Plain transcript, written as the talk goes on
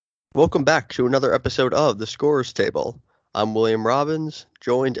Welcome back to another episode of The Scorers Table. I'm William Robbins,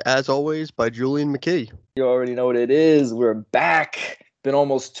 joined as always by Julien Mckee. You already know what it is. We're back. Been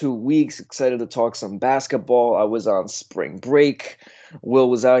almost 2 weeks. Excited to talk some basketball. I was on spring break. Will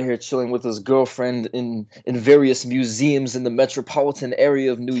was out here chilling with his girlfriend in various museums in the metropolitan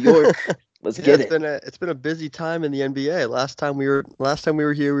area of New York. Let's Yeah, get it's it. been a busy time in the NBA. Last time we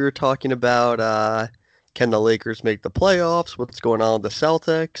were here, we were talking about can the Lakers make the playoffs? What's going on with the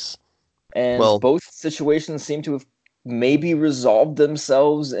Celtics? And Well, both situations seem to have maybe resolved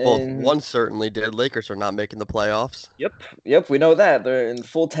themselves in. one certainly did. Lakers are not making the playoffs. Yep, we know that. They're in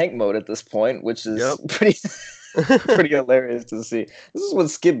full tank mode at this point, which is Yep. pretty pretty hilarious to see. This is what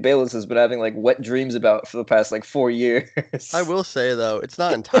Skip Bayless has been having like wet dreams about for the past like 4 years. I will say though, it's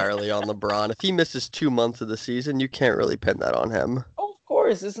not entirely on LeBron. If he misses 2 months of the season, you can't really pin that on him. Oh, of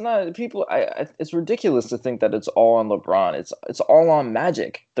course, it's not people. It's ridiculous to think that it's all on LeBron. It's all on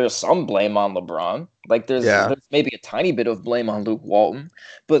Magic. There's some blame on LeBron. Like Yeah. there's maybe a tiny bit of blame on Luke Walton,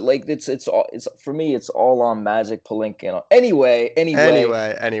 but like it's for me it's all on Magic, Palinka. Anyway, we're gonna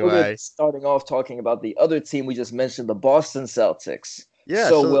be Anyway. starting off talking about the other team we just mentioned, the Boston Celtics. Yeah,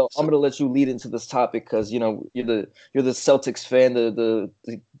 So, so, Will, I'm so gonna let you lead into this topic because you're the Celtics fan, the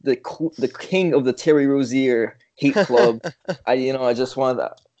king of the Terry Rozier hate club. I just wanted.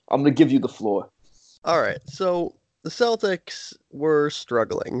 I'm gonna give you the floor. all right. So the Celtics were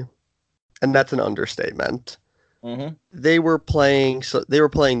struggling, and that's an understatement. Mm-hmm. They were playing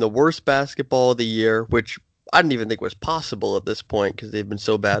the worst basketball of the year, which I didn't even think was possible at this point because they've been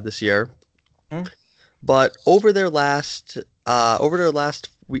so bad this year. But over their last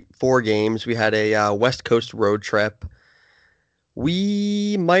four games, we had a West Coast road trip.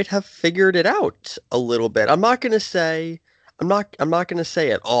 We might have figured it out a little bit. I'm not gonna say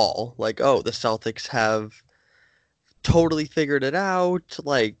at all like, oh, the Celtics have totally figured it out.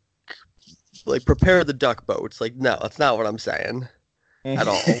 Like prepare the duck boats. Like, no, that's not what I'm saying at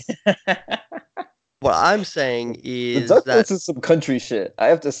all. What I'm saying The is duck that boats is some country shit. I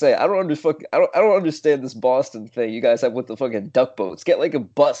have to say, I don't understand this Boston thing you guys have with the fucking duck boats. Get like a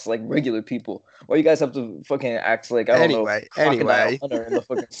bus like regular people. Or you guys have to fucking act like I don't know crocodile anyway. hunter in the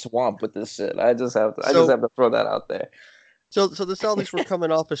fucking swamp with this shit. I just So have to throw that out there. so the Celtics were coming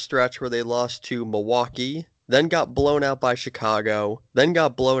off a stretch where they lost to Milwaukee, then got blown out by Chicago, then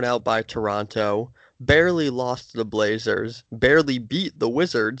got blown out by Toronto, barely lost to the Blazers, barely beat the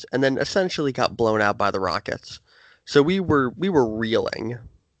Wizards, and then essentially got blown out by the Rockets. So we were reeling.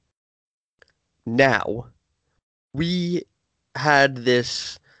 Now, we had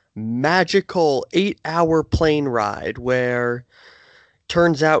this magical 8-hour plane ride where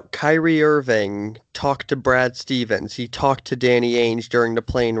turns out Kyrie Irving talked to Brad Stevens. He talked to Danny Ainge during the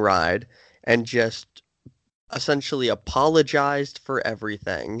plane ride and just essentially apologized for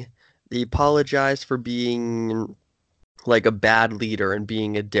everything. He apologized for being like a bad leader and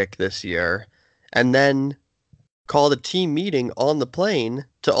being a dick this year. And then called a team meeting on the plane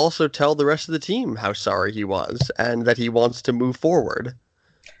to also tell the rest of the team how sorry he was and that he wants to move forward.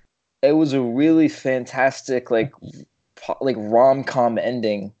 It was a really fantastic like rom-com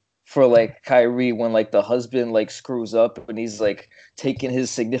ending for like Kyrie when like the husband like screws up and he's like taking his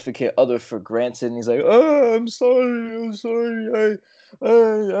significant other for granted and he's like, "Oh, I'm sorry,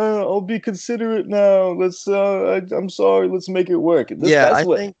 I'll be considerate now. I'm sorry, let's make it work." Yeah, That's I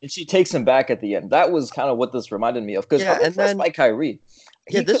what, think and she takes him back at the end. That was kind of what this reminded me of because yeah, I'm and impressed then by Kyrie.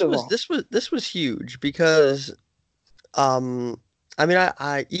 yeah, He could have, this was huge because um I mean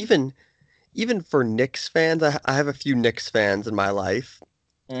I even for Knicks fans, I have a few Knicks fans in my life,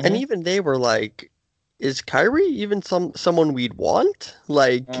 and mm-hmm, even they were like, "Is Kyrie even someone we'd want?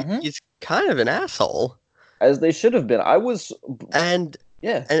 Like, mm-hmm, he's kind of an asshole." as they should have been. I was, And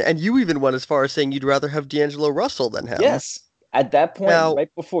yeah. and you even went as far as saying you'd rather have D'Angelo Russell than him. Yes. At that point, Now,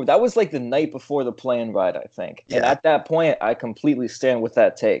 right before that was like the night before the plane ride, I think. And yeah. at that point, I completely stand with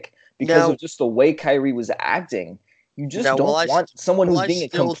that take because Now, of just the way Kyrie was acting. You just now, while don't want someone while who's I being a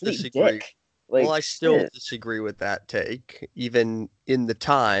still complete disagree, dick. while Like I still shit. disagree with that take, even in the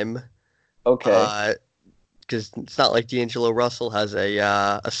time, Okay. uh, because it's not like D'Angelo Russell has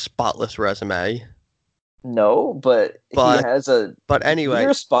a spotless resume. No, but he But has a but anyway,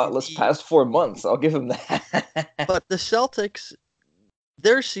 near spotless the past 4 months. I'll give him that. but the Celtics,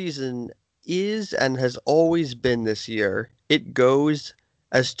 their season is and has always been this year. It goes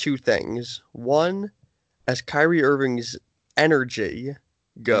as two things. One, as Kyrie Irving's energy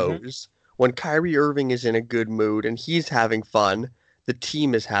hmm goes. When Kyrie Irving is in a good mood and he's having fun, the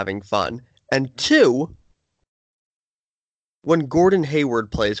team is having fun. And two, when Gordon Hayward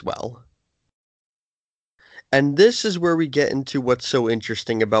plays well. And this is where we get into what's so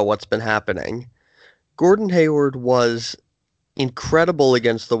interesting about what's been happening. Gordon Hayward was incredible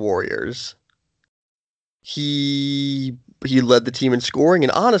against the Warriors. He he led the team in scoring,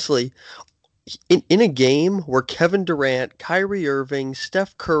 and honestly, in a game where Kevin Durant, Kyrie Irving,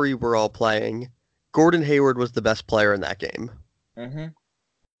 Steph Curry were all playing, Gordon Hayward was the best player in that game, Mm-hmm.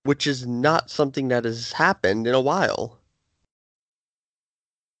 which is not something that has happened in a while.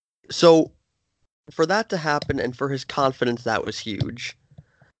 So for that to happen and for his confidence, that was huge.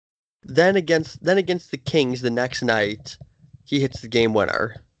 Then against the Kings the next night, he hits the game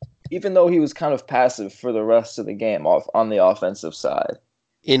winner. Even though he was kind of passive for the rest of the game off on the offensive side.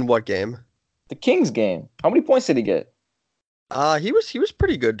 In what game? The Kings game. How many points did he get? He was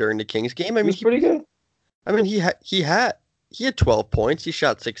pretty good during the Kings game. I He mean, was pretty good. he had 12 points. He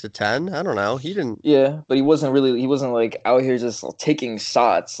shot 6 to 10. I don't know. He didn't. Yeah, but he wasn't like out here just taking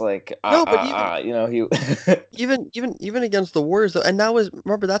shots like No, but even he even against the Warriors though, and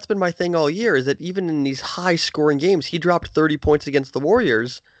remember that's been my thing all year is that even in these high scoring games, he dropped 30 points against the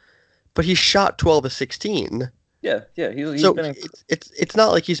Warriors, but he shot 12 of 16. yeah, he's So been it's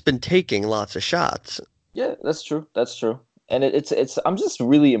not like he's been taking lots of shots. yeah, that's true. That's true. And it's I'm just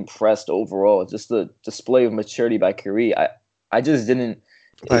really impressed overall. Just the display of maturity by Kyrie. I just didn't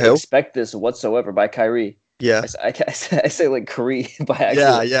By who? expect this whatsoever by Kyrie. Yeah. I say like Kyrie by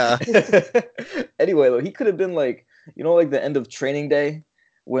Yeah, accident. Anyway, though, he could have been like, like the end of training day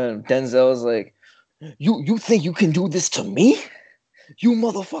when Denzel is like, you think you can do this to me? You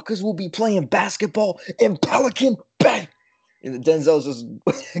motherfuckers will be playing basketball in Pelican Bay. And Denzel's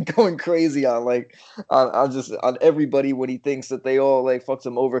just going crazy on on everybody when he thinks that they all like fucked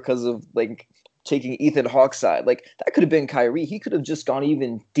him over because of like taking Ethan Hawke's side. Like that could have been Kyrie. He could have just gone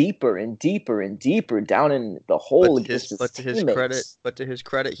even deeper and deeper and deeper down in the hole against his teammates. To his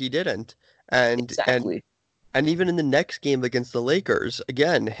credit, he didn't. And Exactly. and even in the next game against the Lakers,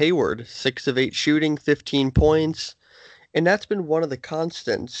 again, Hayward, 6 of 8 shooting, 15 points. And that's been one of the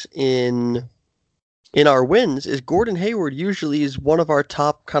constants in our wins is Gordon Hayward usually is one of our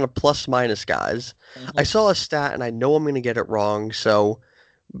top kind of plus minus guys. I saw a stat and I know I'm going to get it wrong, so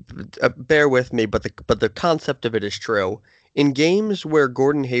bear with me, but the concept of it is true. In games where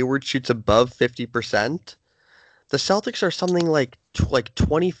Gordon Hayward shoots above 50%, the Celtics are something like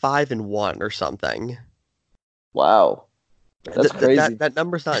 25-1 or something. Wow. That's crazy. That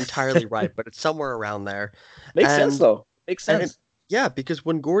number's not entirely right, but it's somewhere around there. Makes sense though. Makes sense. Yeah, because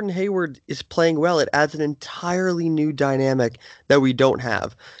when Gordon Hayward is playing well, it adds an entirely new dynamic that we don't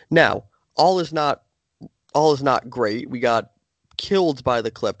have. Now, all is not great. We got killed by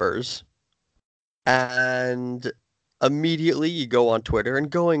the Clippers, and immediately you go on Twitter, and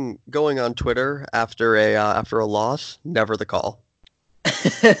going on Twitter after a loss, never the call.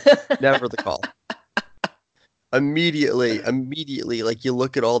 Never the call. Immediately, like you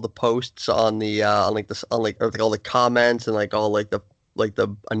look at all the posts on the all the comments and like all the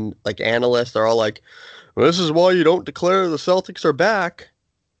analysts are all like, this is why you don't declare the Celtics are back.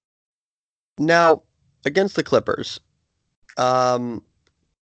 Now, against the Clippers, that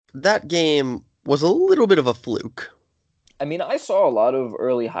game was a little bit of a fluke. I mean, I saw a lot of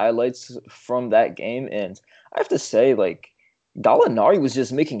early highlights from that game, and I have to say, like, Gallinari was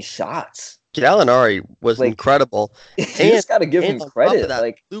just making shots. Gallinari was incredible. You just got to give him credit. That,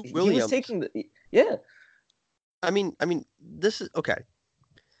 like Lou he Williams, was taking yeah. I mean, this is okay.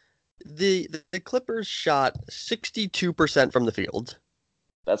 The Clippers shot 62% from the field.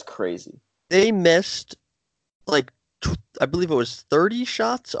 That's crazy. They missed I believe it was 30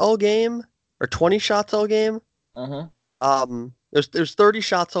 shots all game or 20 shots all game. There's 30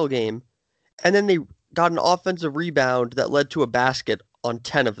 shots all game, and then they got an offensive rebound that led to a basket on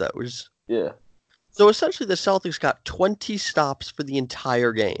 10 of those. Yeah. So essentially, the Celtics got 20 stops for the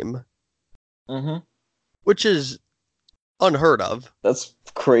entire game, which is unheard of. That's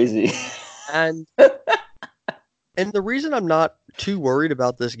crazy. And the reason I'm not too worried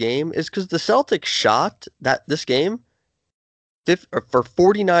about this game is because the Celtics shot this game for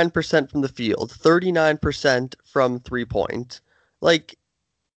 49% from the field, 39% from 3-point. Like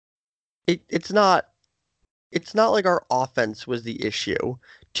it's not like our offense was the issue.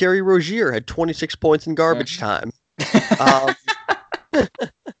 Terry Rozier had 26 points in garbage time.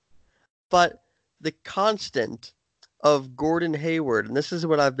 But the constant of Gordon Hayward, and this is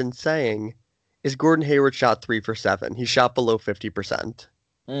what I've been saying, is Gordon Hayward shot 3 for 7. He shot below 50%.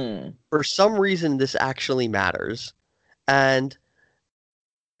 For some reason, this actually matters. And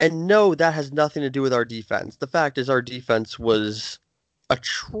no, that has nothing to do with our defense. The fact is our defense was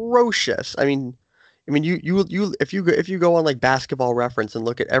atrocious. I mean, you if you go on like Basketball Reference and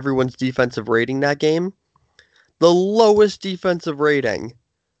look at everyone's defensive rating that game, The lowest defensive rating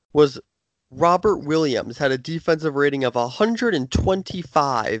was Robert Williams had a defensive rating of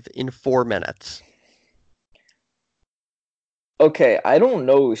 125 in 4 minutes. Okay, I don't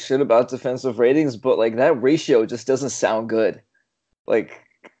know shit about defensive ratings, but like that ratio just doesn't sound good. Like,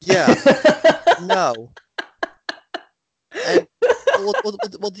 Yeah, no. And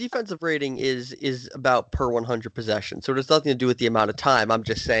defensive rating is about per 100 possessions, so it has nothing to do with the amount of time. I'm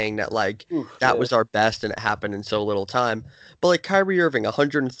just saying that like oof, that yeah. was our best, and it happened in so little time. But like Kyrie Irving,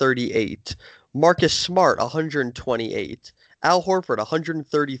 138, Marcus Smart, 128, Al Horford,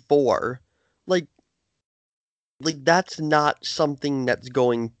 134. Like that's not something that's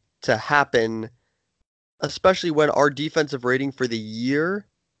going to happen, especially when our defensive rating for the year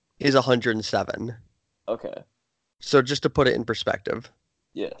is 107. Okay, So just to put it in perspective.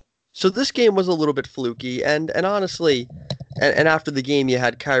 yeah. So this game was a little bit fluky, and honestly, and after the game, you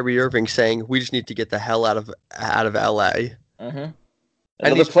had Kyrie Irving saying, "We just need to get the hell out of LA," Mm-hmm. and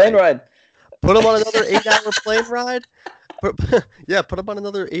Another he's plane right. ride. Put him on another 8 hour plane ride. Yeah, put him on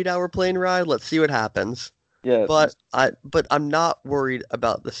another 8 hour plane ride. Let's see what happens. Yeah, But I'm not worried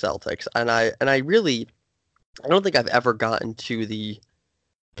about the Celtics, and I really I don't think I've ever gotten to the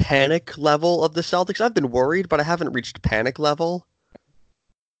panic level of the Celtics. I've been worried, but I haven't reached panic level,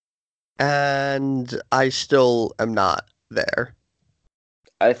 and I still am not there.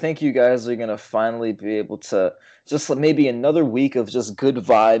 I think you guys are gonna finally be able to just maybe another week of just good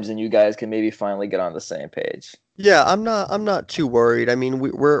vibes, and you guys can maybe finally get on the same page. Yeah, I'm not too worried. I mean,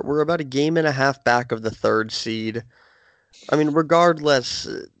 we're about a game and a half back of the third seed. I mean, regardless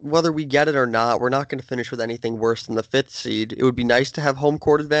whether we get it or not, we're not going to finish with anything worse than the fifth seed. It would be nice to have home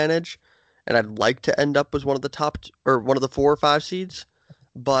court advantage, and I'd like to end up as one of the or one of the 4 or 5 seeds,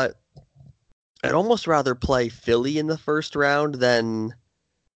 but I'd almost rather play Philly in the first round than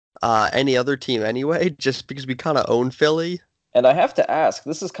any other team anyway, just because we kind of own Philly. And I have to ask,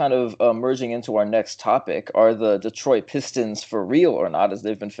 this is kind of merging into our next topic. Are the Detroit Pistons for real or not, as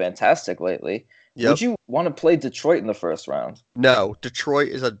they've been fantastic lately? Would Yep. you want to play Detroit in the first round? No, Detroit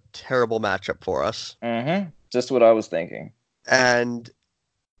is a terrible matchup for us. Mm-hmm. Just what I was thinking. And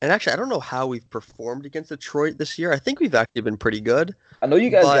actually, I don't know how we've performed against Detroit this year. I think we've actually been pretty good, I know you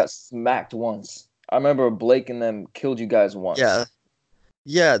guys but got smacked once. I remember Blake and them killed you guys once. yeah,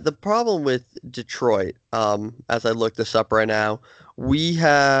 yeah. The problem with Detroit, as I look this up right now, we're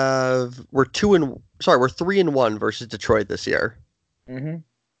 3-1 versus Detroit this year. Mm-hmm.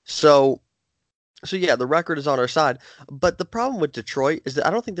 So yeah, the record is on our side. But the problem with Detroit is that I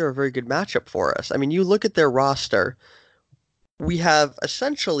don't think they're a very good matchup for us. I mean, you look at their roster, we have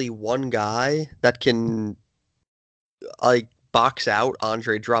essentially one guy that can like box out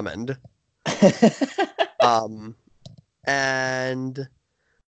Andre Drummond. Um, and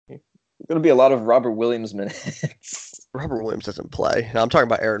Gonna be a lot of Robert Williams minutes. Robert Williams doesn't play. Now, I'm talking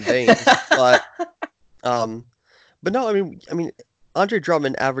about Aaron Baines, but um, but no, I mean, Andre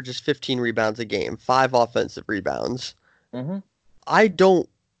Drummond averages 15 rebounds a game, 5 offensive rebounds. Mm-hmm. I don't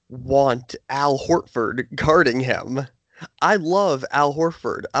want Al Horford guarding him. I love Al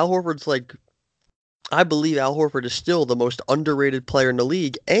Horford. I believe Al Horford is still the most underrated player in the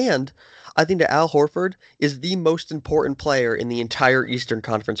league, and I think that Al Horford is the most important player in the entire Eastern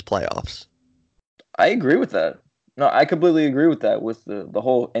Conference playoffs. I agree with that. No, I completely agree with that with the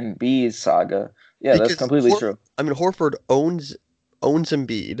whole Embiid saga. Yeah, that's Because completely true. Horford owns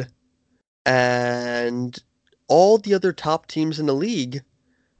Embiid, and all the other top teams in the league,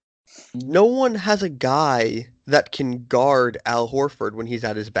 no one has a guy that can guard Al Horford when he's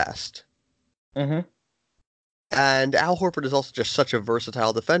at his best. Mm-hmm. And Al Horford is also just such a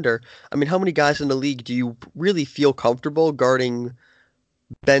versatile defender. I mean, how many guys in the league do you really feel comfortable guarding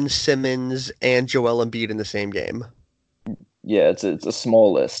Ben Simmons and Joel Embiid in the same game? Yeah, it's a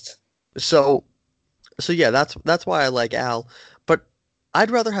small list. So yeah, that's why I like Al. But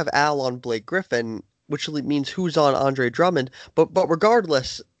I'd rather have Al on Blake Griffin, which means who's on Andre Drummond. But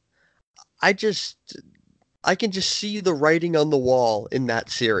regardless, I just I can just see the writing on the wall in that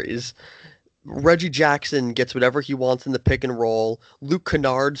series. Reggie Jackson gets whatever he wants in the pick and roll. Luke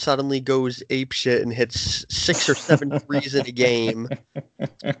Kennard suddenly goes apeshit and hits 6 or 7 threes in a game.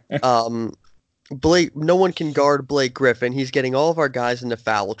 Um, no one can guard Blake Griffin. He's getting all of our guys into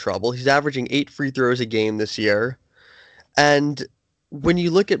foul trouble. He's averaging 8 free throws a game this year. And when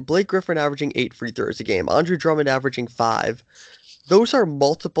you look at Blake Griffin averaging 8 free throws a game, Andre Drummond averaging 5, those are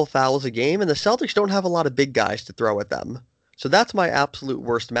multiple fouls a game, and the Celtics don't have a lot of big guys to throw at them. So that's my absolute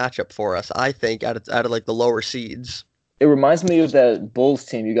worst matchup for us, I think, out of like the lower seeds. It reminds me of that Bulls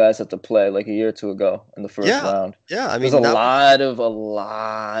team you guys had to play like a year or two ago in the first Yeah, round. yeah. I There's mean a lot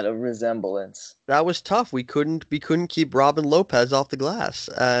of resemblance. that was tough. We couldn't keep Robin Lopez off the glass,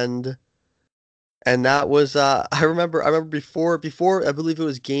 and that was I remember before I believe it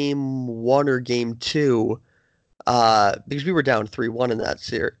was game one or game two, because we were down 3-1 in that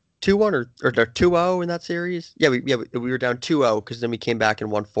series. 2-1 or no, 2-0 in that series. Yeah, we were down 2-0 because then we came back and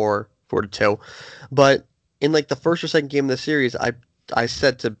won 4-2. But in like the first or second game of the series, I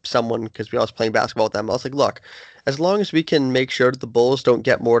said to someone because we was playing basketball with them, I was like, look, as long as we can make sure that the Bulls don't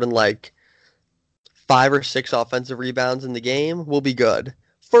get more than like 5 or 6 offensive rebounds in the game, we'll be good.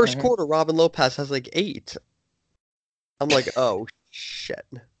 First Hmm. quarter, Robin Lopez has like 8. I'm like, oh shit.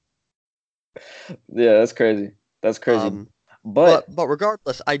 Yeah, that's crazy. That's crazy. Um, But but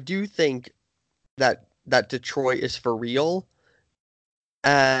regardless, I do think that Detroit is for real,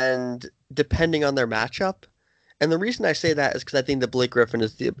 and depending on their matchup. And the reason I say that is because I think that Blake Griffin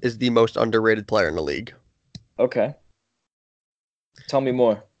is the most underrated player in the league. okay, tell me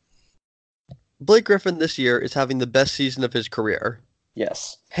more. Blake Griffin this year is having the best season of his career,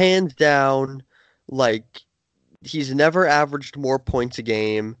 Yes. hands down. Like, he's never averaged more points a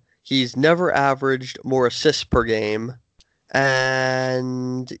game. He's never averaged more assists per game,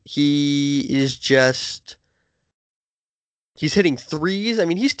 and he's hitting threes. I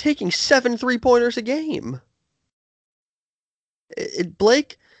mean, he's taking 7 3-pointers a game.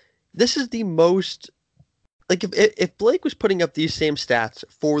 Blake, this is the most like if Blake was putting up these same stats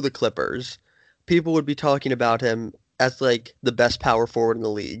for the Clippers, people would be talking about him as like the best power forward in the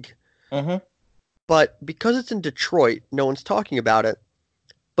league. Mm-hmm. But because it's in Detroit, no one's talking about it.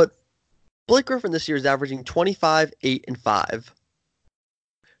 But Blake Griffin this year is averaging 25, 8, and 5,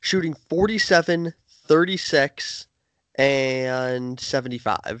 shooting 47, 36, and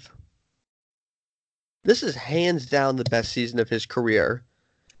 75. This is hands down the best season of his career.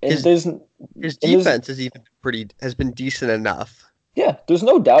 And His there's his and there's defense has been decent enough. Yeah, there's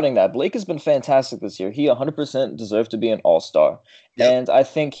no doubting that Blake has been fantastic this year. He 100% deserves to be an All-Star, Yep. and I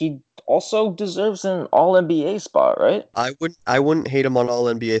think he also deserves an All NBA spot, right? I wouldn't hate him on all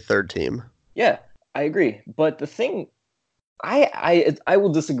NBA third team. Yeah, I agree. But the thing, I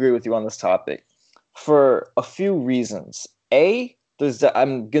will disagree with you on this topic for a few reasons.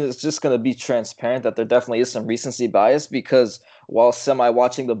 Just gonna be transparent that there definitely is some recency bias because while semi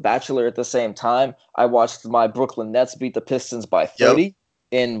watching The Bachelor at the same time, I watched my Brooklyn Nets beat the Pistons by Yep. 30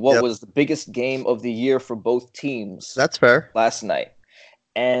 in what Yep. was the biggest game of the year for both teams That's fair. last night.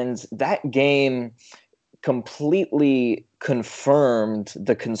 And that game completely confirmed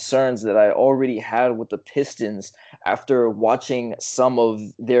the concerns that I already had with the Pistons after watching some of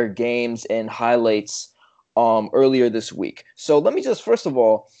their games and highlights earlier this week. So let me just first of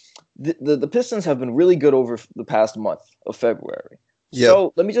all, the Pistons have been really good over the past month of February. Yep.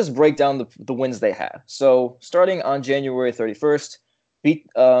 So let me just break down the wins they had. So starting on January 31st, beat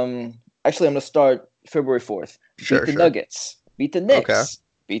actually I'm gonna start February 4th. Beat Sure, the sure. Nuggets, beat the Okay. Knicks,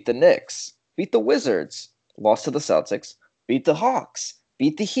 beat the Knicks, beat the Wizards, lost to the Celtics, beat the Hawks,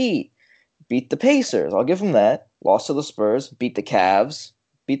 beat the Heat, beat the Pacers. I'll give them that. Lost to the Spurs, beat the Cavs,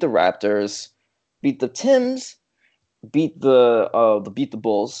 beat the Raptors, beat the Tims, beat the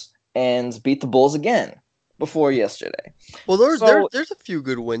Bulls, and beat the Bulls again before yesterday. Well, So there's a few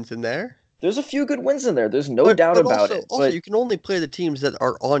good wins in there, there's a few good wins in there. There's no but doubt but about also it. also But you can only play the teams that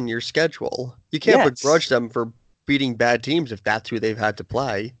are on your schedule. You can't begrudge yes, them for beating bad teams if that's who they've had to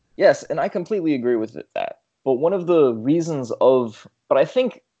play. yes, and I completely agree with that. But one of the reasons of, but I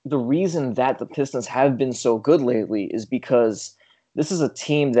think the reason that the Pistons have been so good lately is because this is a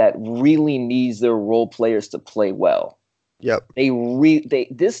team that really needs their role players to play well. Yep.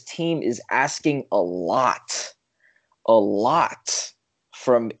 This team is asking a lot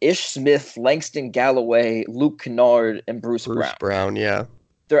from Ish Smith, Langston Galloway, Luke Kennard, and Bruce Bruce Brown. Brown, yeah.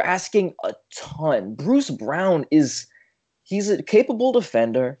 They're asking a ton. Bruce Brown he's a capable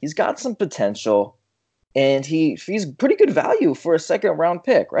defender. He's got some potential, and he's pretty good value for a second round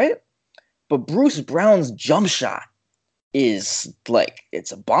pick, right? But Bruce Brown's jump shot is like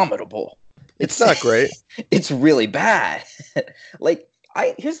it's abominable. It's not great. It's really bad. Like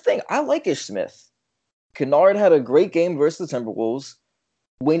here's the thing, I like Ish Smith. Kennard had a great game versus the Timberwolves.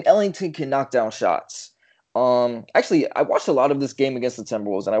 Wayne Ellington can knock down shots. Actually, I watched a lot of this game against the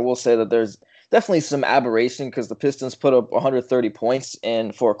Timberwolves, and I will say that there's definitely some aberration because the Pistons put up 130 points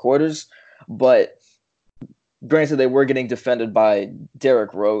in 4 quarters, but granted, they were getting defended by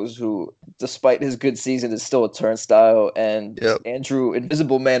Derrick Rose, who, despite his good season, is still a turnstile, and Yep. Andrew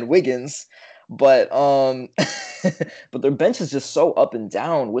Invisible Man Wiggins. But but their bench is just so up and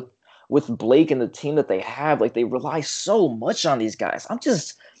down with Blake and the team that they have, like they rely so much on these guys.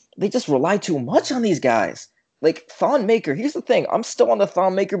 They just rely too much on these guys. Like Thon Maker, here's the thing. I'm still on the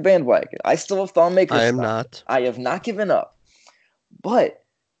Thon Maker bandwagon. I still have Thon Maker I am stock. not. I have not given up. But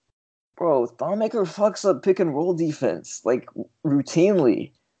bro, Thon Maker fucks up pick and roll defense like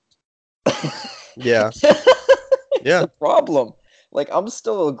routinely. Yeah. It's a problem. Like I'm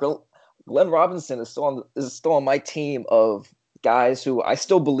still Glenn Robinson is still on my team of guys who I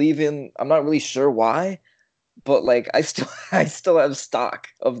still believe in. I'm not really sure why, but like I still have stock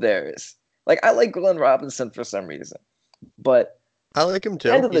of theirs. Like I like Glenn Robinson for some reason, but I like him too.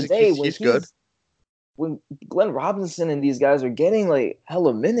 at the end of the day, he's good. When Glenn Robinson and these guys are getting like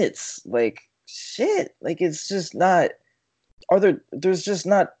hella minutes, like shit, like it's just not. There's just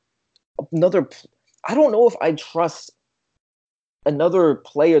not another. I don't know if I trust another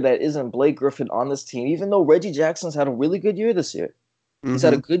player that isn't Blake Griffin on this team, even though Reggie Jackson's had a really good year this year. He's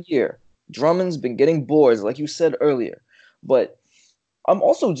had a good year. Drummond's been getting boards, like you said earlier. But I'm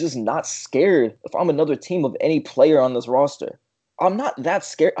also just not scared if I'm another team of any player on this roster. I'm not that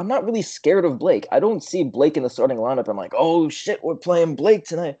scared. I'm not really scared of Blake. I don't see Blake in the starting lineup. I'm like, oh shit, we're playing Blake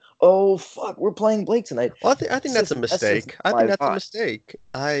tonight. Oh fuck, we're playing Blake tonight. Well, I think that's a mistake. I think that's a mistake.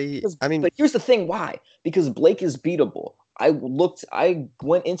 I mean, but here's the thing: why? Because Blake is beatable. I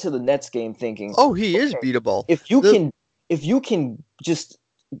went into the Nets game thinking, oh, he is beatable. If you can just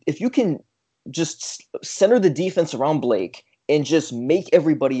center the defense around Blake and just make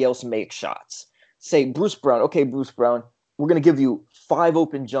everybody else make shots. Say Bruce Brown, okay, Bruce Brown, we're gonna give you 5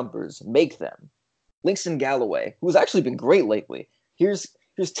 open jumpers, make them. Langston Galloway, who's actually been great lately, here's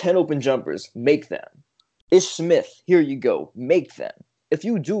 10 open jumpers, make them. Ish Smith, here you go, make them. If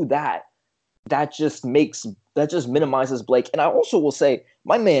you do that, that just minimizes Blake. And I also will say,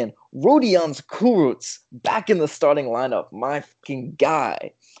 my man, Rodions Kurucs, back in the starting lineup, my fucking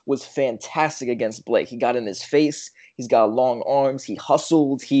guy, was fantastic against Blake. He got in his face. He's got long arms. He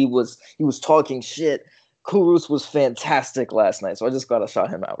hustled. He was talking shit. Kurucs was fantastic last night. So I just gotta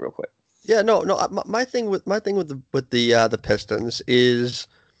shout him out real quick. Yeah, no. My thing with the Pistons is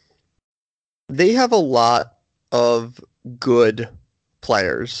they have a lot of good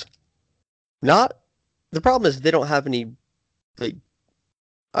players. The problem is they don't have any. Like,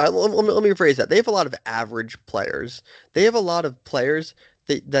 let me rephrase that. They have a lot of average players. They have a lot of players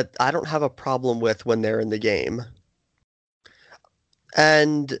that I don't have a problem with when they're in the game.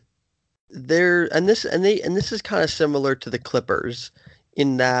 And this is kind of similar to the Clippers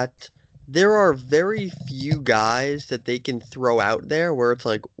in that there are very few guys that they can throw out there where it's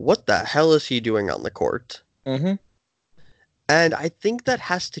like, what the hell is he doing on the court? Mm-hmm. And I think that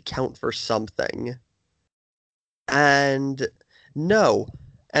has to count for something. And no,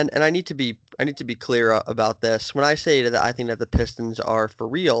 and I need to be clear about this. When I say that I think that the Pistons are for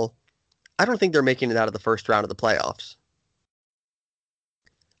real, I don't think they're making it out of the first round of the playoffs.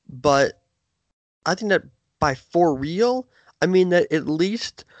 But I think that by for real, I mean that at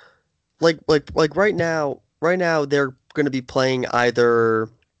least like right now they're going to be playing either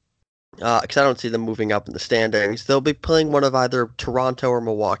because I don't see them moving up in the standings. They'll be playing one of either Toronto or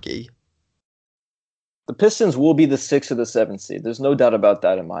Milwaukee. The Pistons will be the 6th or the 7th seed. There's no doubt about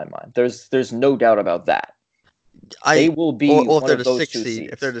that in my mind. There's no doubt about that. They will be if they're of those 2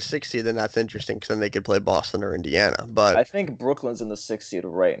 seeds. If they're the 6th seed, then that's interesting because then they could play Boston or Indiana. But I think Brooklyn's in the 6th seed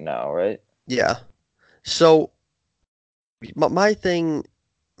right now, right? Yeah. So my thing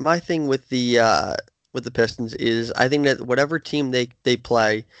with the Pistons is I think that whatever team they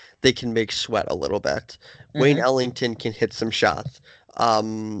play, they can make sweat a little bit. Mm-hmm. Wayne Ellington can hit some shots.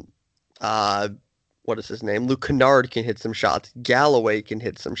 What is his name? Luke Kennard can hit some shots. Galloway can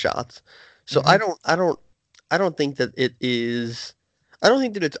hit some shots. So mm-hmm. I don't think that it's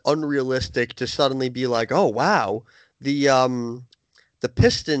unrealistic to suddenly be like, oh wow, the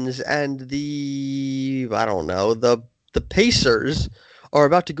Pistons and the Pacers are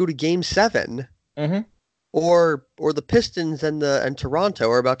about to go to Game 7, mm-hmm. or the Pistons and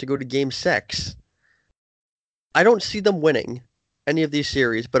Toronto are about to go to Game 6. I don't see them winning any of these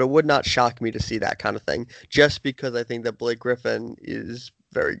series, but it would not shock me to see that kind of thing, just because I think that Blake Griffin is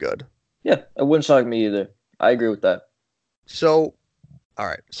very good. Yeah, it wouldn't shock me either. I agree with that. So, all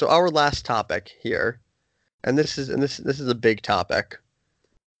right. So our last topic here, and this is a big topic.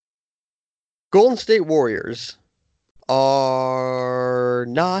 Golden State Warriors are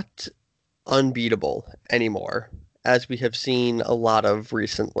not unbeatable anymore, as we have seen a lot of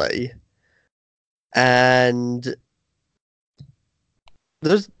recently. And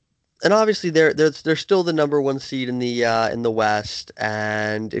obviously they're still the number 1 seed in the West,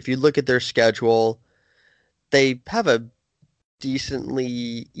 and if you look at their schedule, they have a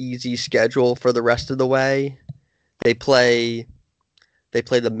decently easy schedule for the rest of the way. They play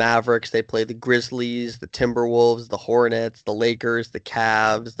the Mavericks, they play the Grizzlies, the Timberwolves, the Hornets, the Lakers, the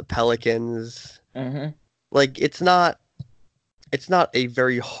Cavs, the Pelicans. Mm-hmm. Like it's not a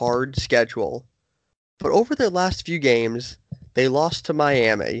very hard schedule. But over their last few games, they lost to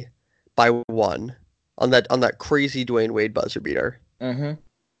Miami by 1 on that crazy Dwayne Wade buzzer beater. Mm-hmm.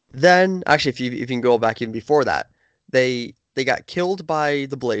 Then, actually, if you can go back even before that, they got killed by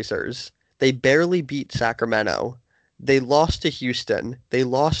the Blazers. They barely beat Sacramento. They lost to Houston.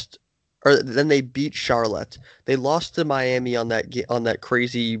 Then they beat Charlotte. They lost to Miami on that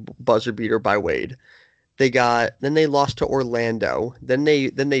crazy buzzer beater by Wade. Then they lost to Orlando. Then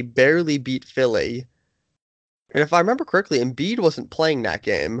they barely beat Philly. And if I remember correctly, Embiid wasn't playing that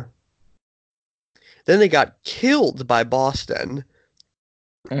game. Then they got killed by Boston.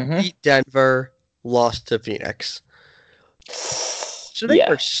 Mm-hmm. Beat Denver, lost to Phoenix. So they Yeah.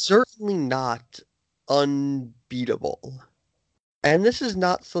 are certainly not unbeatable. And this is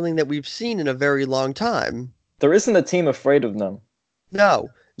not something that we've seen in a very long time. There isn't a team afraid of them. No,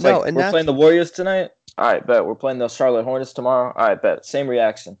 It's no, like, and we're playing the Warriors tonight? All right, bet. We're playing the Charlotte Hornets tomorrow? All right, bet. Same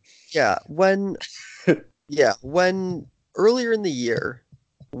reaction. yeah, when earlier in the year,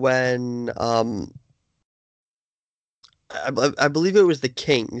 when I believe it was the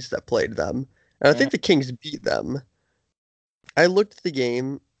Kings that played them, and I think the Kings beat them. I looked at the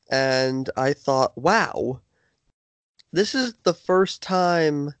game and I thought, wow, this is the first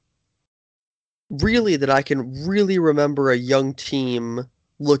time really that I can really remember a young team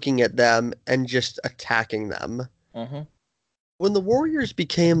looking at them and just attacking them. Mm-hmm. When the Warriors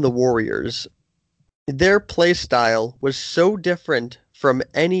became the Warriors, their play style was so different from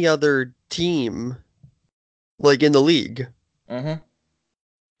any other team like in the league. Mm-hmm.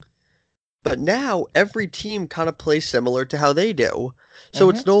 But now every team kind of plays similar to how they do. So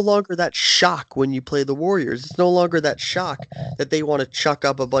Mm-hmm. it's no longer that shock when you play the Warriors. It's no longer that shock that they want to chuck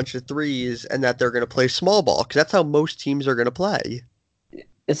up a bunch of threes and that they're going to play small ball, because that's how most teams are going to play.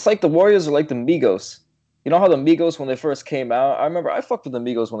 It's like the Warriors are like the Migos. You know how the Migos, when they first came out, I remember I fucked with the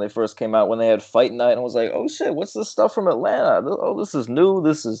Migos when they first came out, when they had Fight Night, and I was like, oh shit, what's this stuff from Atlanta? Oh, this is new.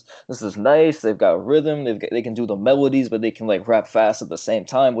 This is nice. They've got rhythm. They can do the melodies, but they can like rap fast at the same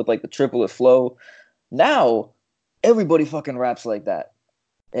time with like the triplet flow. Now, everybody fucking raps like that.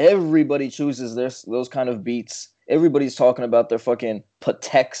 Everybody chooses those kind of beats. Everybody's talking about their fucking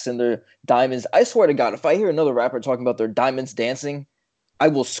Pateks and their diamonds. I swear to God, if I hear another rapper talking about their diamonds dancing, I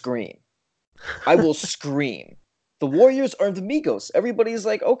will scream. I will scream. The Warriors are the Migos. Everybody's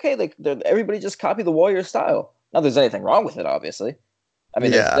like, okay, like everybody just copy the Warrior style. Not there's anything wrong with it, obviously. I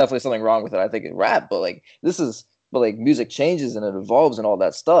mean, there's definitely something wrong with it. I think in rap, but like music changes and it evolves and all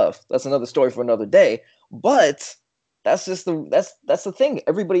that stuff. That's another story for another day. But that's just that's the thing.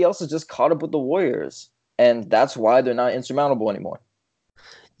 Everybody else is just caught up with the Warriors, and that's why they're not insurmountable anymore.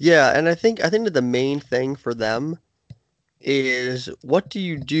 Yeah, and I think that the main thing for them is, what do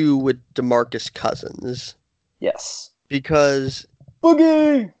you do with DeMarcus Cousins? Yes. Because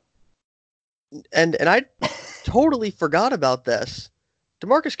Boogie. And I totally forgot about this.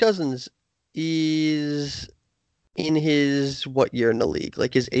 DeMarcus Cousins is in his what year in the league?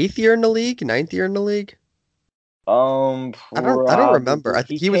 Like his 8th year in the league, 9th year in the league? I don't remember. I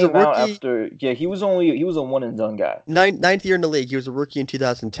think He he was a came out rookie. after. Yeah, he was a one and done guy. Ninth year in the league. He was a rookie in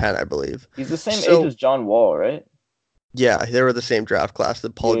 2010, I believe. He's the same age as John Wall, right? Yeah, they were the same draft class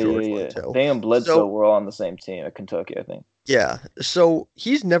that Paul George went to. They and Bledsoe were all on the same team at Kentucky, I think. Yeah, so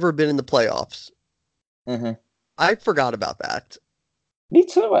he's never been in the playoffs. Mm-hmm. I forgot about that. Me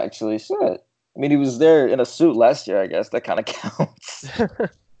too, actually. Shit. I mean, he was there in a suit last year, I guess. That kind of counts.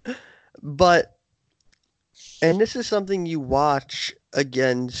 But, and this is something you watch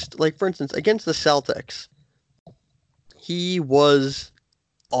against, like, for instance, against the Celtics. He was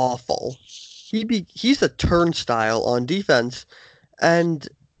awful. He's a turnstile on defense, and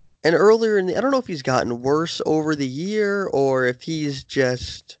earlier in the, I don't know if he's gotten worse over the year or if he's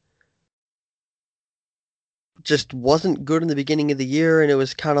just wasn't good in the beginning of the year, and it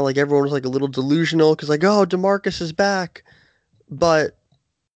was kind of like everyone was like a little delusional because like, oh, DeMarcus is back, but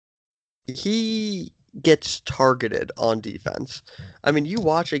he gets targeted on defense. I mean, you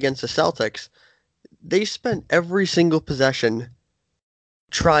watch against the Celtics, they spent every single possession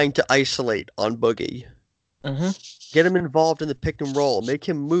trying to isolate on Boogie. Mm-hmm. Get him involved in the pick and roll. Make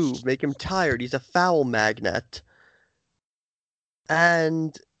him move. Make him tired. He's a foul magnet.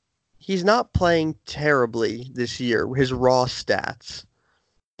 And he's not playing terribly this year. His raw stats.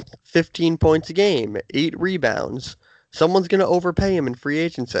 15 points a game. 8 rebounds. Someone's going to overpay him in free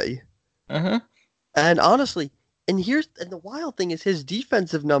agency. Mm-hmm. And honestly, the wild thing is his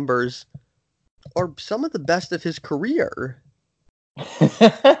defensive numbers are some of the best of his career.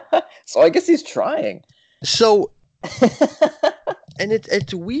 So I guess he's trying. So, and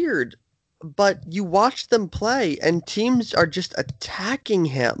it's weird, but you watch them play, and teams are just attacking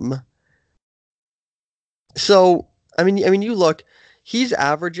him. So, you look, he's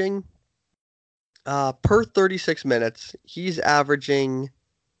averaging per 36 minutes, he's averaging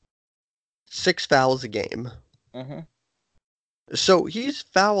 6 fouls a game. Mm-hmm. So he's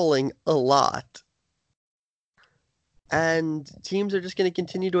fouling a lot. And teams are just going to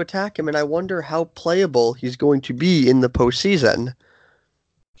continue to attack him, and I wonder how playable he's going to be in the postseason.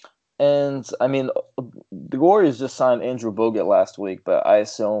 And I mean, the Warriors just signed Andrew Bogut last week, but I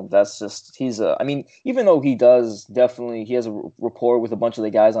assume that's just I mean, even though he has a rapport with a bunch of the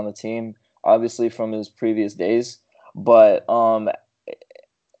guys on the team, obviously from his previous days, but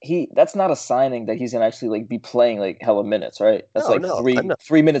that's not a signing that he's gonna actually like be playing like hella minutes, right? That's like No,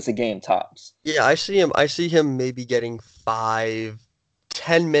 three minutes a game tops. Yeah, I see him maybe getting 5-10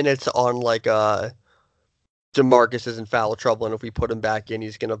 minutes on like DeMarcus is in foul trouble, and if we put him back in,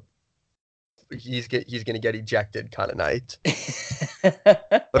 he's gonna get ejected kind of night.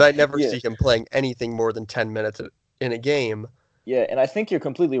 But I never see him playing anything more than 10 minutes in a game. Yeah, and I think you're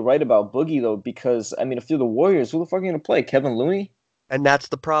completely right about Boogie though, because I mean, if you're the Warriors, who the fuck are you gonna play? Kevin Looney? And that's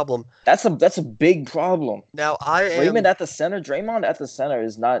the problem. That's a big problem. Now Draymond at the center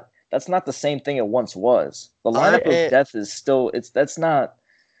is not. That's not the same thing it once was. The lineup of depth is still. That's not.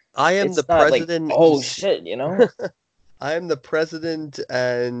 I am the president. Like, oh shit, you know. I am the president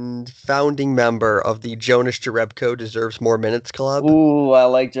and founding member of the Jonas Jerebko Deserves More Minutes Club. Ooh, I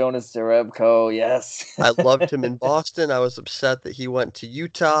like Jonas Jerebko, yes. I loved him in Boston. I was upset that he went to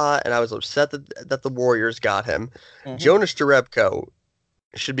Utah, and I was upset that the Warriors got him. Mm-hmm. Jonas Jerebko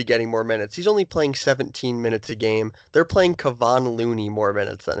should be getting more minutes. He's only playing 17 minutes a game. They're playing Kevon Looney more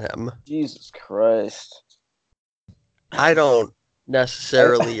minutes than him. Jesus Christ. I don't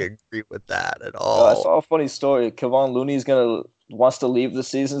necessarily agree with that at all. I saw a funny story. Kevon Looney's wants to leave the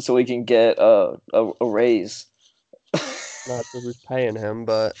season so he can get a raise. Not sure who's paying him,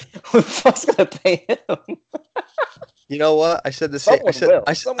 but who the fuck's gonna pay him? You know what? I said the same. I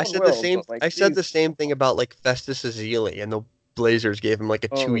said the same thing about like Festus Ezeli, and the Blazers gave him like a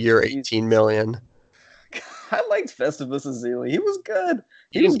 2-year, $18 million. I liked Festus Ezeli. He was good.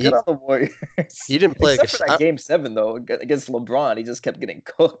 He was good on the Warriors. He didn't play except for that Game 7 though against LeBron. He just kept getting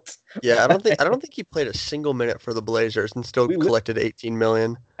cooked. Yeah, I don't think he played a single minute for the Blazers and still collected $18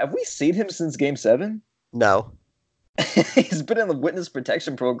 million. Have we seen him since Game 7? No. He's been in the witness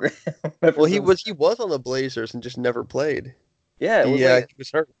protection program. Well, he was on the Blazers and just never played. Yeah, he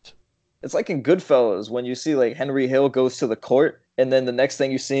was hurt. It's like in Goodfellas when you see like Henry Hill goes to the court, and then the next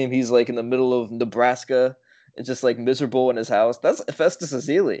thing you see him, he's like in the middle of Nebraska. It's just like miserable in his house. That's Festus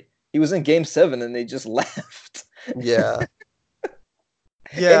Ezeli. He was in Game 7 and they just left. Yeah.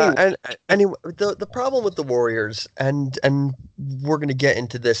 Yeah, anyway, the problem with the Warriors, and we're going to get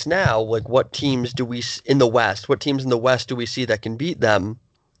into this now, like what teams do we in the West? What teams in the West do we see that can beat them?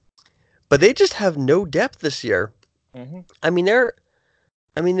 But they just have no depth this year. Mm-hmm.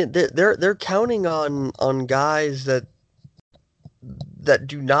 They're counting on guys that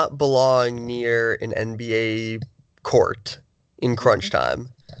do not belong near an NBA court in crunch time.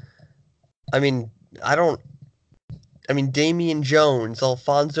 Damian Jones,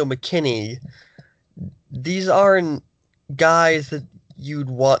 Alfonso McKinney, these aren't guys that you'd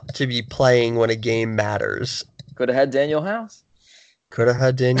want to be playing when a game matters. Could have had Daniel House.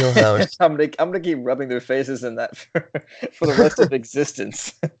 I'm gonna keep rubbing their faces in that for the rest of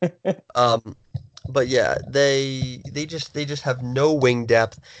existence. But yeah, they just have no wing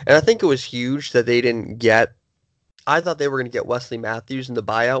depth, and I think it was huge that they didn't get. I thought they were going to get Wesley Matthews in the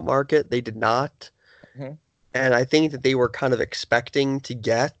buyout market. They did not, and I think that they were kind of expecting to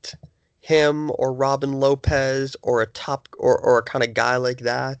get him or Robin Lopez or a top or a kind of guy like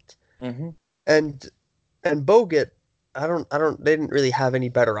that. Mm-hmm. And Bogut, they didn't really have any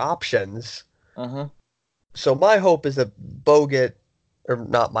better options. So my hope is that Bogut. Or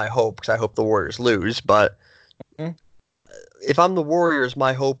not my hope, because I hope the Warriors lose, but if I'm the Warriors,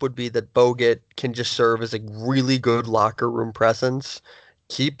 my hope would be that Bogut can just serve as a really good locker room presence,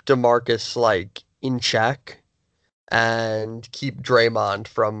 keep DeMarcus like in check, and keep Draymond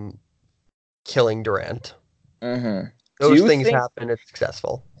from killing Durant. Those things happen, it's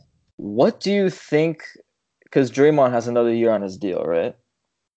successful. What do you think? Because Draymond has another year on his deal, right?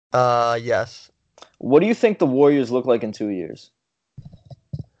 Yes. What do you think the Warriors look like in 2 years?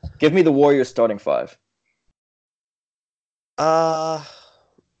 Give me the Warriors starting 5.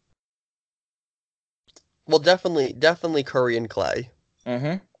 Well, definitely Curry and Clay.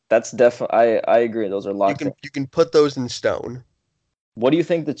 Mm-hmm. That's definitely. I agree. Those are You locked in. can you can put those in stone. What do you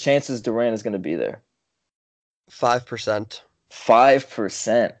think the chances Durant is going to be there? 5%.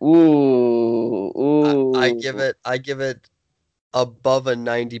 5%. Ooh, I give ooh. it above a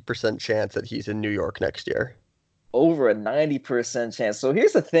 90% chance that he's in New York next year. Over a 90% chance. So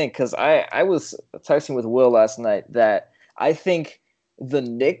here's the thing, because I was texting with Will last night that I think the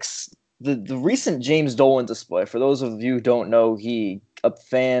Knicks, the recent James Dolan display, for those of you who don't know, he a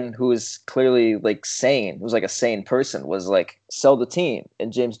fan who is clearly like sane, who's like a sane person, was like, sell the team.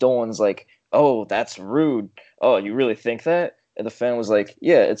 And James Dolan's like, oh, that's rude. Oh, you really think that? And the fan was like,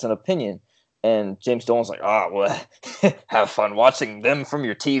 yeah, it's an opinion. And James Dolan's like, oh, well, have fun watching them from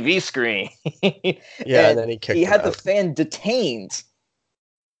your TV screen. Yeah, and And then he he kicked him had the out. fan detained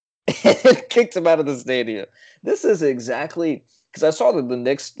and kicked him out of the stadium. This is exactly because I saw that the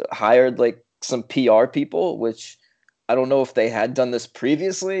Knicks hired like some PR people, which I don't know if they had done this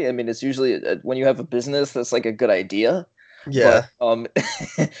previously. I mean, it's usually when you have a business that's like a good idea, but Yeah.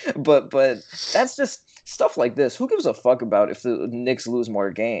 but that's just stuff like this. Who gives a fuck about if the Knicks lose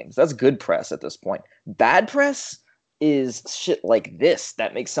more games? That's good press at this point. Bad press is shit like this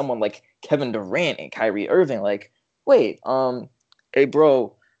that makes someone like Kevin Durant and Kyrie Irving like, wait, hey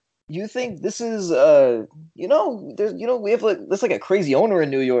bro, you think this is there's we have like there's like a crazy owner in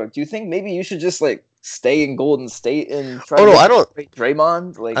New York. Do you think maybe you should just like stay in Golden State and try Oh to no, make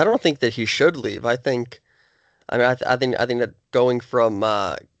Draymond I like don't think that he should leave. I think that going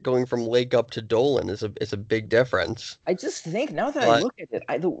from Lake up to Dolan is a big difference. I just think now that I But look at it,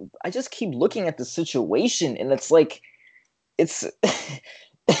 I just keep looking at the situation and it's like it's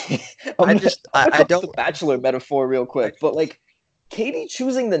I just I'm gonna I go to the don't Bachelor metaphor real I, quick, but like Katie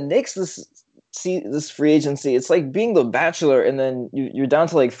choosing the Knicks this free agency, it's like being the Bachelor and then you're down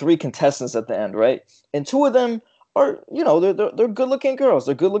to like three contestants at the end, right? And two of them are they're good looking girls.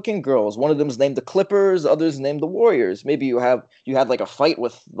 They're good looking girls. One of them's named the Clippers, the other's named the Warriors. Maybe you had like a fight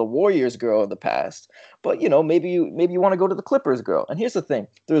with the Warriors girl in the past, but maybe you want to go to the Clippers girl. And here's the thing: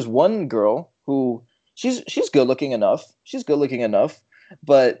 there's one girl who she's good looking enough. She's good looking enough,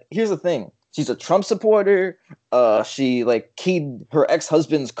 but here's the thing: she's a Trump supporter. She like keyed her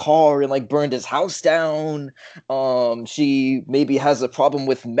ex-husband's car and like burned his house down. She maybe has a problem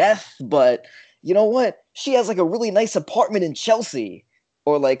with meth, but you know what? She has like a really nice apartment in Chelsea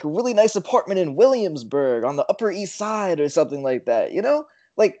or like a really nice apartment in Williamsburg on the Upper East Side or something like that.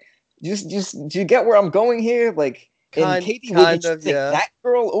 Like just do you get where I'm going here? Like, and Katie would be kind of, choosing yeah. that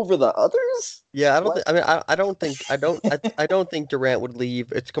girl over the others? Yeah, I don't Like, think I don't think Durant would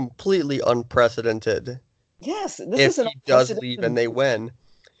leave. It's completely unprecedented yes, this if is an he does leave unprecedented and they move. win.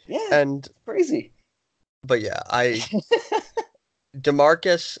 Yeah, And crazy. but yeah, I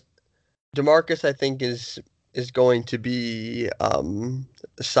DeMarcus DeMarcus I think is going to be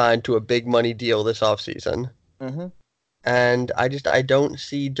signed to a big money deal this offseason. Hmm. And I don't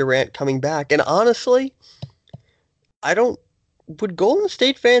see Durant coming back. And honestly, I don't would Golden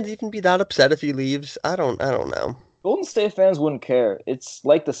State fans even be that upset if he leaves? I don't know. Golden State fans wouldn't care. It's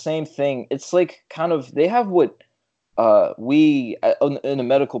like the same thing. It's like kind of they have what we in the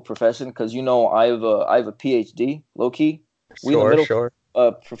medical profession because I have a PhD low key. We in the Sure, middle sure.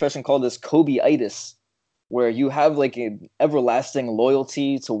 profession call this Kobe-itis, where you have like an everlasting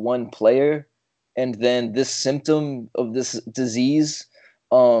loyalty to one player, and then this symptom of this disease,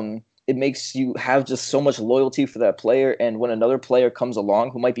 it makes you have just so much loyalty for that player. And when another player comes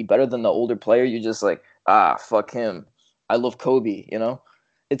along who might be better than the older player, you're just like, ah, fuck him. I love Kobe.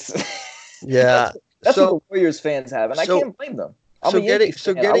 It's Yeah. that's what the So Warriors fans have, and I so can't blame them. I'm a so getting Yankees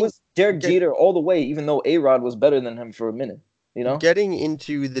fan. I was Derek get Jeter all the way, even though A-Rod was better than him for a minute. You know? getting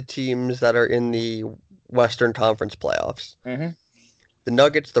into the teams that are in the Western Conference playoffs. Hmm. The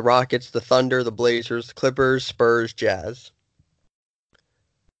Nuggets, the Rockets, the Thunder, the Blazers, the Clippers, Spurs, Jazz.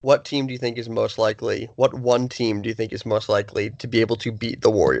 What team do you think is most likely? What one team do you think is most likely to be able to beat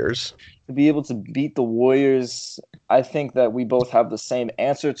the Warriors? To be able to beat the Warriors, I think that we both have the same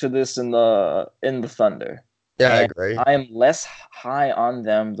answer to this in the Thunder, Yeah, I and agree. I am less high on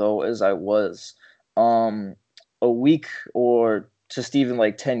them though as I was um a week or just even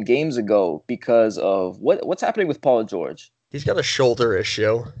like 10 games ago because of what's happening with Paul George. He's got a shoulder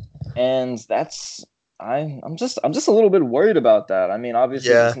issue. And that's I'm just a little bit worried about that. I mean, obviously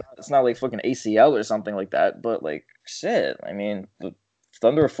Yeah. it's not like fucking ACL or something like that, but like shit. I mean, the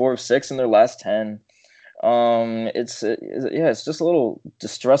Thunder are 4 of 6 in their last 10. Yeah, it's just a little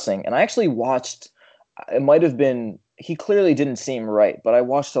distressing. And I actually watched. It might have been he clearly didn't seem right, but I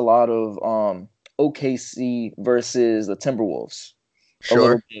watched a lot of OKC versus the Timberwolves a little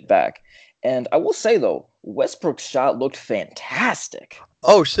Sure. bit back. And I will say though. Westbrook's shot looked fantastic.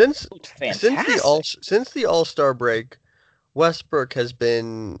 Oh, since Looked since the fantastic. All-Star break, Westbrook has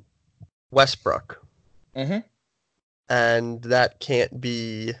been Westbrook, Mm-hmm. and that can't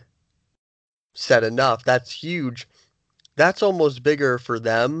be said enough. That's huge. That's almost bigger for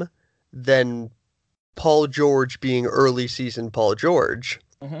them than Paul George being early season Paul George,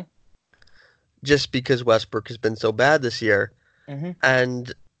 Mm-hmm. just because Westbrook has been so bad this year. Mm-hmm.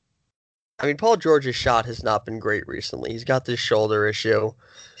 And I mean, Paul George's shot has not been great recently. He's got this shoulder issue,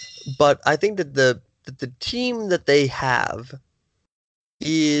 but I think that the team that they have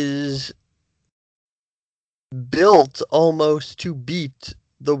is built almost to beat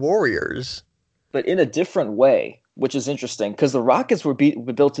the Warriors. But in a different way, which is interesting because the Rockets were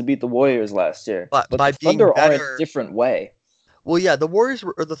built to beat the Warriors last year, But but by the being Thunder are in a better, different way. well, yeah, the Warriors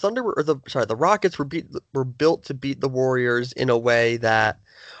were, or the Thunder were, or the Rockets were built to beat the Warriors in a way that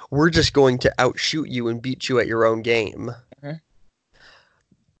we're just going to outshoot you and beat you at your own game. Mm-hmm.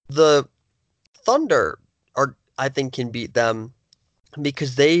 The Thunder I think, can beat them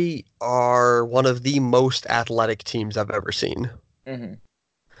because they are one of the most athletic teams I've ever seen. Mm-hmm.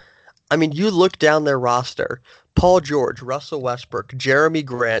 I mean, you look down their roster: Paul George, Russell Westbrook, Jeremy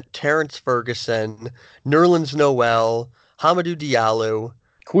Grant, Terrence Ferguson, Nerlens Noel, Hamidou Diallo, uh,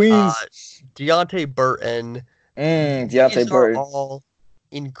 Queens. Deontay Burton. Deontay These are Burton. all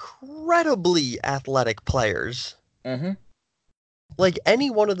incredibly athletic players. Mm-hmm. Like, any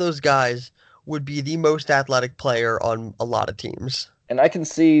one of those guys would be the most athletic player on a lot of teams. And I can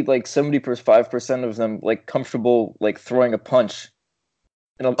see like 75% of them like comfortable like throwing a punch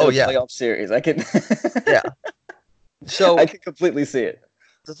in Oh a yeah, playoff series. I can yeah. I So can completely see it.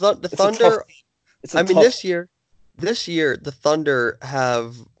 the It's a tough Thunder. it's a I mean, tough this year the Thunder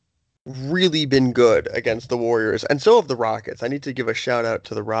have really been good against the Warriors, and so have the Rockets. I need to give a shout out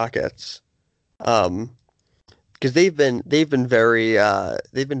to the Rockets, because they've been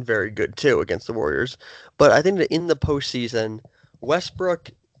very good too against the Warriors. But I think that in the postseason, Westbrook.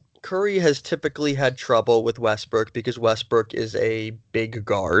 Curry has typically had trouble with Westbrook because Westbrook is a big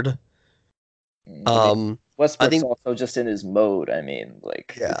guard. I mean Um, I Westbrook's think, also just in his mode. I mean,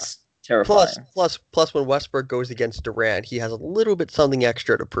 like yeah. it's terrifying. Plus, when Westbrook goes against Durant, he has a little bit something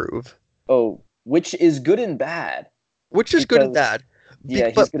extra to prove, Oh, which is good and bad which is good and because bad. yeah,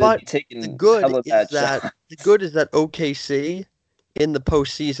 he's But gonna be the taking good hella is bad that shots. OKC in the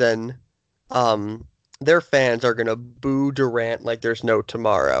postseason, um, their fans are gonna boo Durant like there's no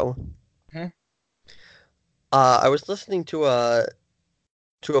tomorrow. Mhm. I was listening to a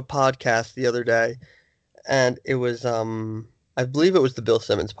podcast the other day, and it was I believe it was the Bill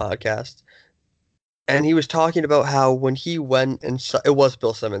Simmons podcast, and he was talking about how when he went and saw, it was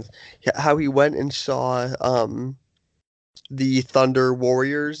Bill Simmons, how he went and saw the Thunder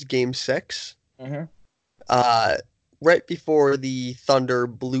Warriors game 6, Mhm. uh right before the Thunder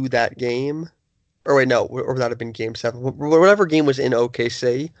blew that game, or wait, no, or that had been game 7, whatever game was in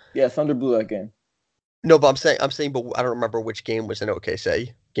OKC. Yeah, Thunder blew that game. No, but I'm saying, but I don't remember which game was in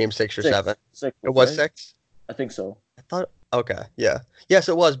OKC, game 6 or 7. Six, It was right? 6. I think so. I thought, okay, yeah, yes,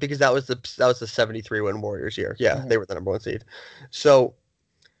 it was, because that was the 73 win Warriors year. Yeah, Mhm. they were the number 1 seed. So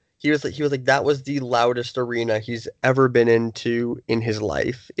he was like that was the loudest arena he's ever been into in his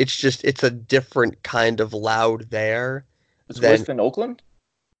life. It's a different kind of loud there It's worse than than Oakland.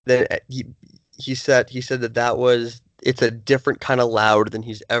 than he said that was it's a different kind of loud than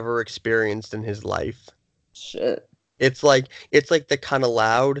he's ever experienced in his life. Shit. It's like the kind of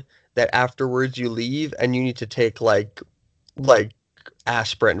loud that afterwards you leave and you need to take like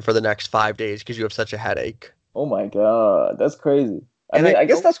aspirin for the next 5 days because you have such a headache. Oh my god, that's crazy. I And mean, I I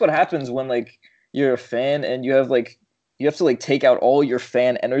guess don't, that's what happens when like you're a fan and you have to like take out all your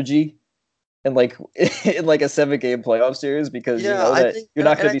fan energy in like in like a 7 game playoff series because you yeah, know I that think, you're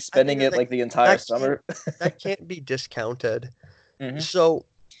not going to be I think spending it like the entire that can't summer. that can't be discounted. Hmm. So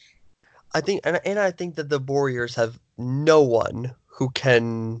I think that the Warriors have no one who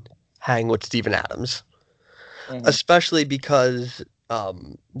can hang with Steven Adams, Hmm. especially because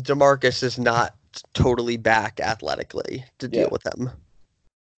DeMarcus is not totally back athletically to deal Yeah, with him.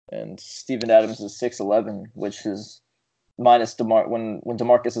 and Steven Adams is 6'11", which is minus when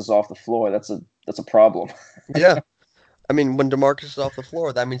Demarcus is off the floor. That's a problem. Yeah, I mean, when DeMarcus is off the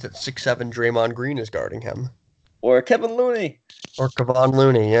floor, that means that 6'7" Draymond Green is guarding him, Or Kevin Looney. or Kevon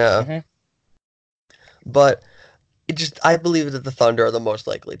Looney. Yeah, Hmm. but I believe that the Thunder are the most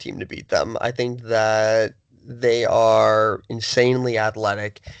likely team to beat them. I think that they are insanely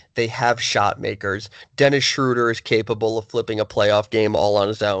athletic. They have shot makers. Dennis Schroeder is capable of flipping a playoff game all on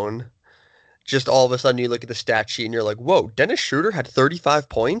his own. just all of a sudden you look at the stat sheet and you're like, whoa, Dennis Schroeder had 35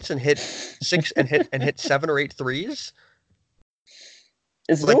 points and hit hit 7 or 8 threes.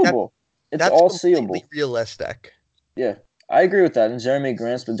 It's Like doable. It's that's all completely seeable. realistic. Yeah, I agree with that. And Jeremy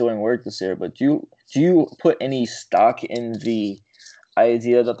Grant's been doing work this year. But do you put any stock in the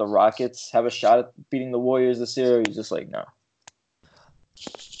idea that the Rockets have a shot at beating the Warriors this year? Or are you just like, no?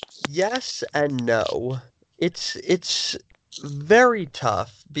 Yes and no. It's very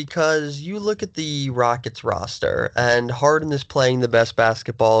tough because you look at the Rockets roster and Harden is playing the best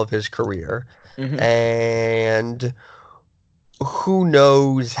basketball of his career. Mm-hmm. And who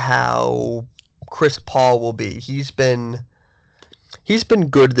knows how Chris Paul will be. He's been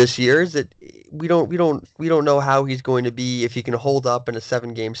good this year. Is that we don't know how he's going to be if he can hold up in a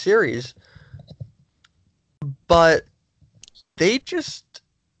 7-game series. But they just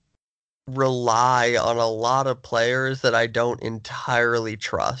rely on a lot of players that I don't entirely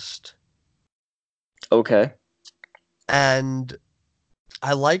trust. Okay. And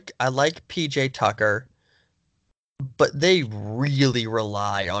I like PJ Tucker, but they really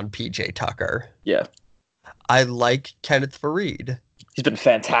rely on PJ Tucker. Yeah. I like Kenneth Faried. He's been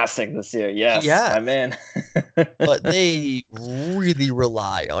fantastic this year. Yes, Yeah, my man. but they really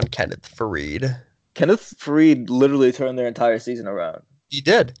rely on Kenneth Faried. Kenneth Faried literally turned their entire season around. He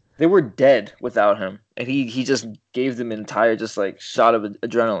did. They were dead without him, and he just gave them an entire just like shot of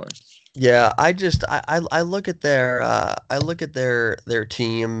adrenaline. Yeah, I look at their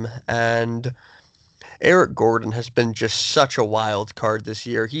team, and Eric Gordon has been just such a wild card this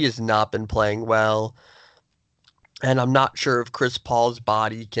year. He has not been playing well, and I'm not sure if Chris Paul's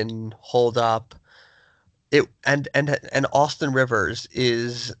body can hold up. And Austin Rivers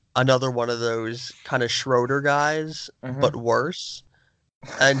is another one of those kind of Schroeder guys, but worse.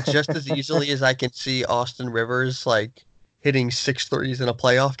 And just as easily as I can see Austin Rivers like hitting 6 threes in a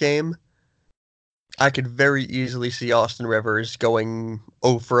playoff game, I could very easily see Austin Rivers going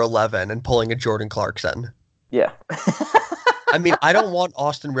 0 for 11 and pulling a Jordan Clarkson. Yeah. I mean, I don't want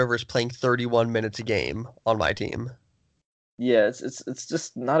Austin Rivers playing 31 minutes a game on my team. Yeah, it's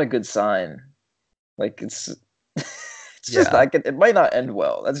just not a good sign. Like it's just Yeah. like it might not end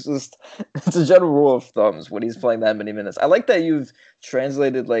well. It's a general rule of thumbs when he's playing that many minutes. I like that you've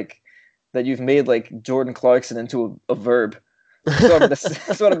translated like that you've made like Jordan Clarkson into a verb.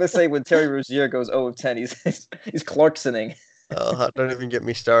 That's what I'm gonna say when Terry Rozier goes 0 of 10. He's Clarksoning. Oh, don't even get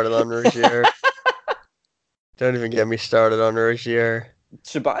me started on Rozier. Don't even get me started on Rozier.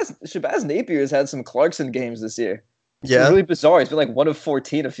 Shabazz Napier has had some Clarkson games this year. It's Yeah, really bizarre. He's been like 1 of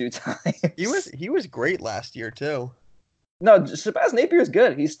 14 a few times. he was great last year too. No, Shabazz Napier is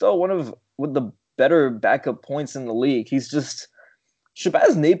good. He's still with the better backup points in the league.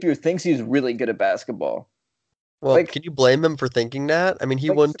 Shabazz Napier thinks he's really good at basketball. Well, Like, can you blame him for thinking that? I mean, he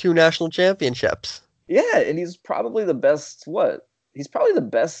won 2 national championships. yeah, and he's probably the best. What? He's probably the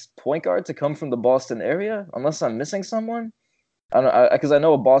best point guard to come from the Boston area, unless I'm missing someone. I don't because I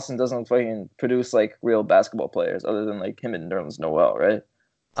know Boston doesn't fucking produce like real basketball players other than like him and Nerlens Noel, right?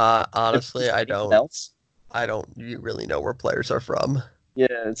 Honestly, I don't. Else? I don't really know where players are from.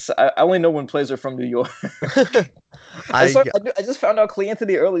 Yeah, I only know when players are from New York. I I just found out Cle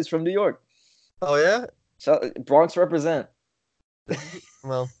Anthony Early's from New York. Oh yeah. So Bronx represent.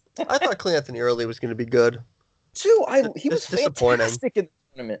 Well, I thought Cle Anthony Early was going to be good. Too, he was disappointing. fantastic in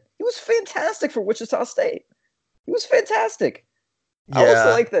the tournament. He was fantastic for Wichita State. He was fantastic. Yeah. I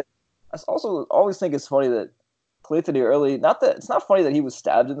also like that. I also always think it's funny that Cle Anthony Early. Not that it's not funny that he was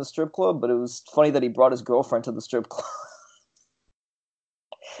stabbed in the strip club, but it was funny that he brought his girlfriend to the strip club.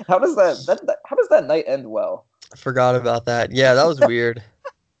 How does that night end well? I forgot about that. Yeah, that was weird.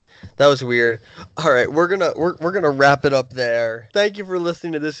 That was weird. All right, we're gonna wrap it up there. Thank you for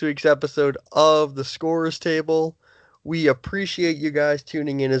listening to this week's episode of the Scorers Table. We appreciate you guys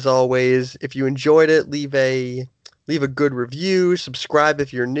tuning in as always. If you enjoyed it, leave a good review. Subscribe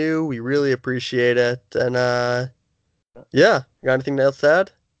if you're new. We really appreciate it. And yeah, got anything else to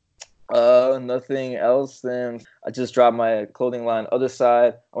add? Nothing else. Then I just dropped my clothing line, Other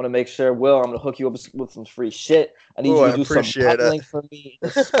Side. I want to make sure, Will, I'm gonna hook you up with some free shit. I need you to do some modeling for me in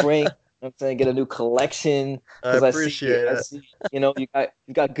the spring. I'm saying get a new collection I appreciate it. I see, you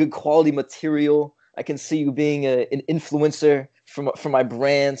got good quality material. I can see you being an influencer for my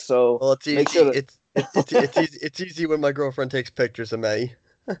brand. So well, it's easy. Make sure it's easy when my girlfriend takes pictures of me.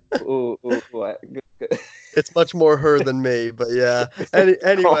 Ooh, good. It's much more her than me, but yeah.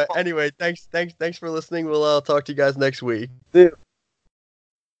 Anyway, thanks for listening. We'll talk to you guys next week. Dude.